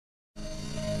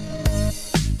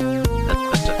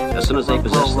soon as they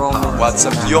possess the power. What's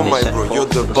up? You're my bro, you're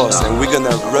the boss, and we're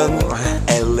gonna run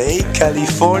LA,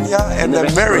 California, and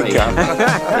America.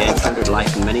 They encountered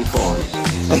life in many forms.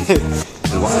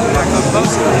 What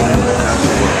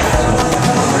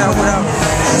up?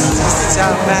 This is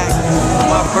Tah Mac.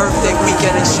 My birthday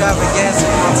weekend extravaganza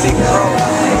with my big bro,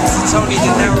 Tony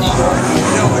De Niro. You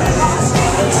know what it is.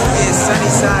 It's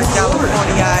Sunnyside,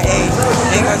 California, IA.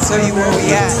 Ain't gonna tell you where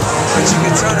we at, but you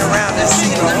can turn around and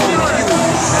see the whole view.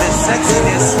 And the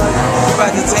sexiness, we're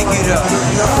about to take you to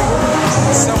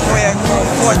somewhere called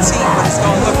 14, but it's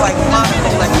gonna look like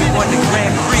Monaco, like we won the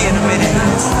Grand Prix in a minute.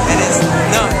 And it's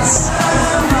nuts.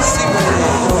 See what it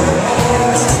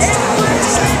is.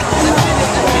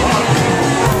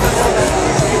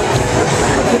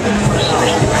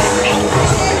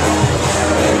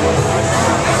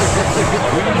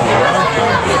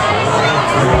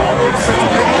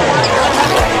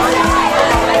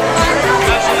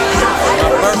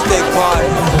 Birthday party,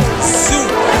 soup,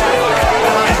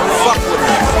 fuck with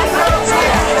me.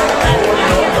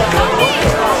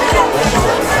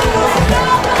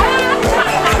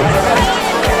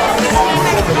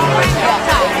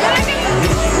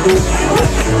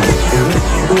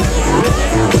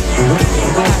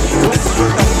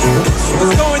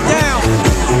 What's going down?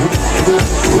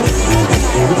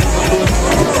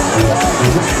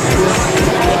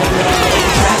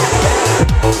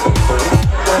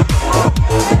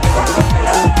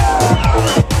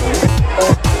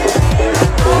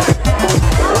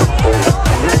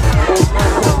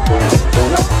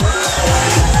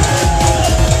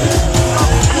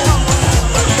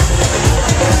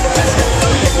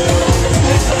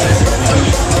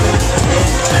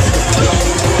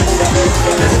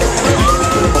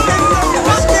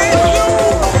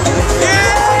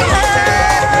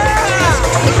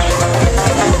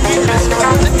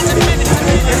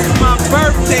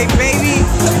 Baby,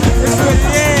 this is what it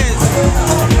is.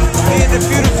 Me and the